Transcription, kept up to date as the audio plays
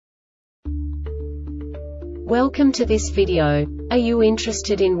Welcome to this video. Are you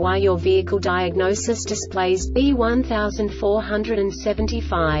interested in why your vehicle diagnosis displays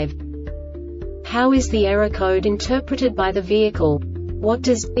B1475? How is the error code interpreted by the vehicle? What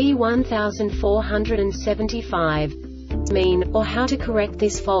does B1475 mean, or how to correct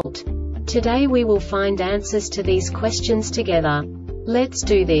this fault? Today we will find answers to these questions together. Let's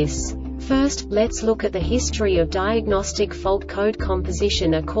do this. First, let's look at the history of diagnostic fault code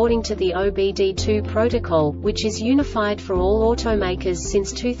composition according to the OBD2 protocol, which is unified for all automakers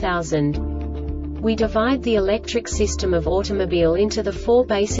since 2000. We divide the electric system of automobile into the four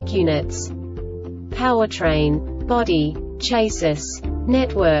basic units: powertrain, body, chassis,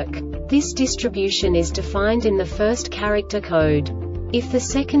 network. This distribution is defined in the first character code. If the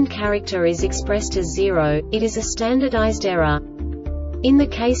second character is expressed as 0, it is a standardized error. In the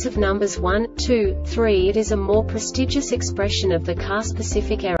case of numbers 1, 2, 3, it is a more prestigious expression of the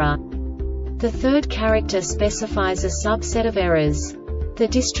car-specific error. The third character specifies a subset of errors. The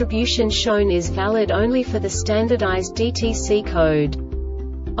distribution shown is valid only for the standardized DTC code.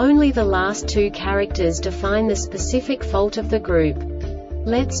 Only the last two characters define the specific fault of the group.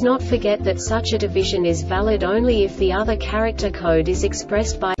 Let's not forget that such a division is valid only if the other character code is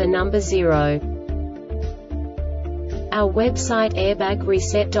expressed by the number 0. Our website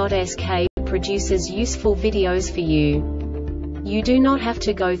airbagreset.sk produces useful videos for you. You do not have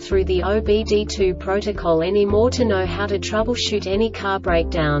to go through the OBD2 protocol anymore to know how to troubleshoot any car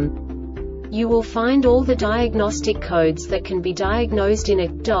breakdown. You will find all the diagnostic codes that can be diagnosed in a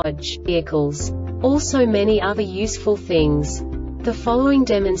Dodge vehicles. Also many other useful things. The following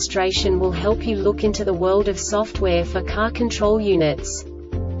demonstration will help you look into the world of software for car control units.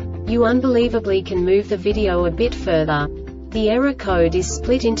 You unbelievably can move the video a bit further. The error code is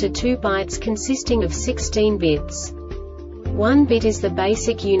split into 2 bytes consisting of 16 bits. 1 bit is the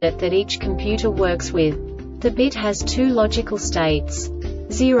basic unit that each computer works with. The bit has 2 logical states: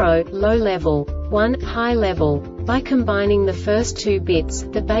 0, low level, 1, high level. By combining the first 2 bits,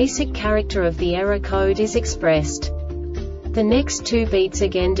 the basic character of the error code is expressed. The next 2 beats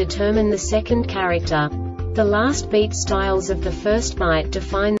again determine the second character. The last beat styles of the first byte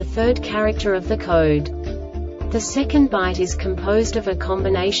define the third character of the code. The second byte is composed of a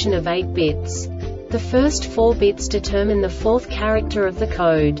combination of 8 bits. The first 4 bits determine the fourth character of the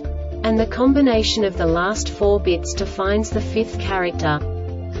code. And the combination of the last 4 bits defines the fifth character.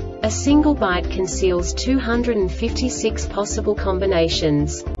 A single byte conceals 256 possible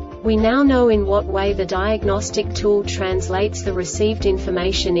combinations. We now know in what way the diagnostic tool translates the received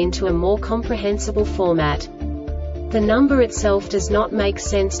information into a more comprehensible format. The number itself does not make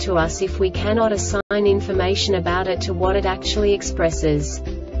sense to us if we cannot assign information about it to what it actually expresses.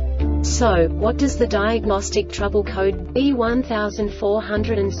 So, what does the diagnostic trouble code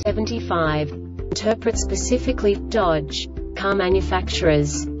B1475 interpret specifically for Dodge car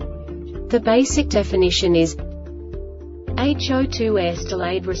manufacturers? The basic definition is HO2S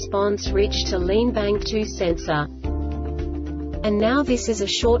delayed response rich to lean bank 2 sensor. And now this is a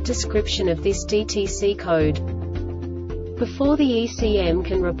short description of this DTC code. Before the ECM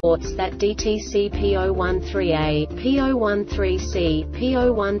can report that DTC P013A, P013C,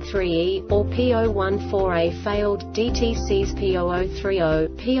 P013E, or P014A failed, DTCs P0030,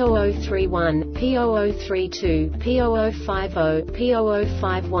 P0031, P0032, P0050,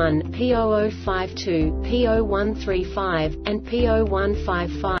 P0051, P0052, P0135, and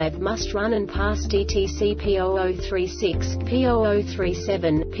P0155 must run and pass DTC P0036,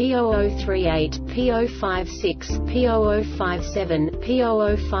 P0037, P0038, P056, P057,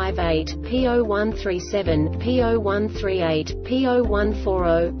 P0058, P0137, P0138,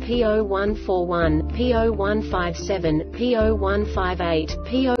 P0140, P0141, P0157, P0158,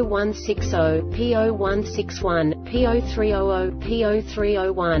 P0160, P0161, P0300,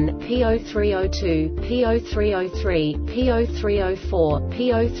 P0301, P0302, P0303, P0304,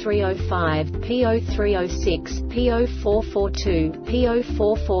 P0305, P0306, P0442,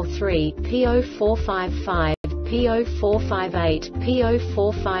 P0443, P0455, P0458,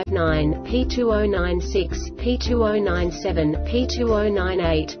 P0459, P2096, P2097,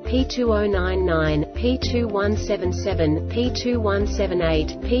 P2098, P2099, P2177, P2178,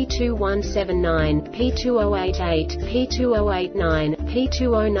 P2179, P2088, P2089,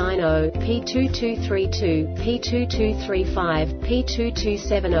 P2090, P2232, P2235,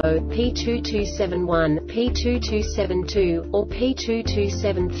 P2270, P2271, P2272, or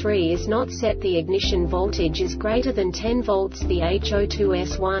P2273 is not set. The ignition voltage is greater than 10 volts. The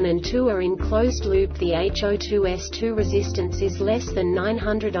HO2S1 and 2 are in closed loop. The HO2S2 resistance is less than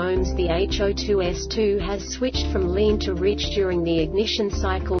 900 ohms. The HO2S2 has switched from lean to rich during the ignition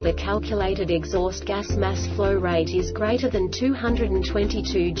cycle. The calculated exhaust gas mass flow rate is greater than 222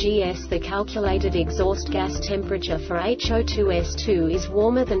 gs. The calculated exhaust gas temperature for HO2S2 is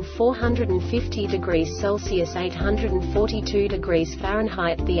warmer than 450 degrees Celsius 842 degrees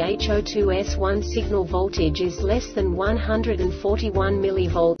Fahrenheit. The HO2S1 signal voltage is less than 141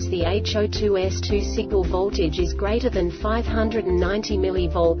 mV. The HO2S2 signal voltage is greater than 590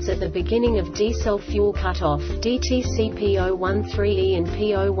 mV at the beginning of decel fuel cutoff. DTC P013E and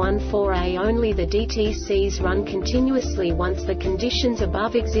P014A. Only the DTCs run continuously once the conditions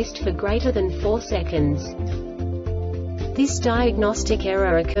above exist for greater than 4 seconds. This diagnostic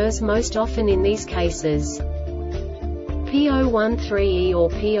error occurs most often in these cases. P013E or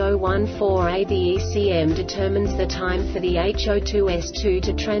P014A. The ECM determines the time for the HO2S2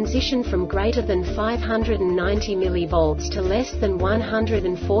 to transition from greater than 590 mV to less than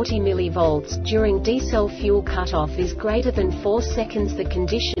 140 mV. During decel fuel cutoff is greater than 4 seconds. The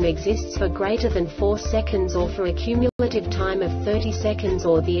condition exists for greater than 4 seconds or for a cumulative time of 30 seconds,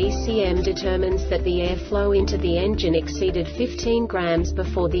 or the ECM determines that the airflow into the engine exceeded 15 grams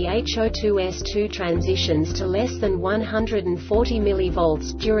before the HO2S2 transitions to less than 140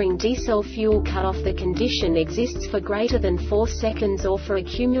 mV. During decel fuel cutoff the condition exists for greater than 4 seconds or for a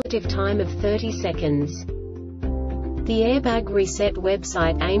cumulative time of 30 seconds. The Airbag Reset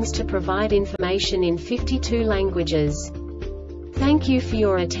website aims to provide information in 52 languages. Thank you for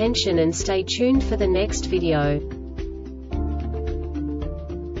your attention and stay tuned for the next video.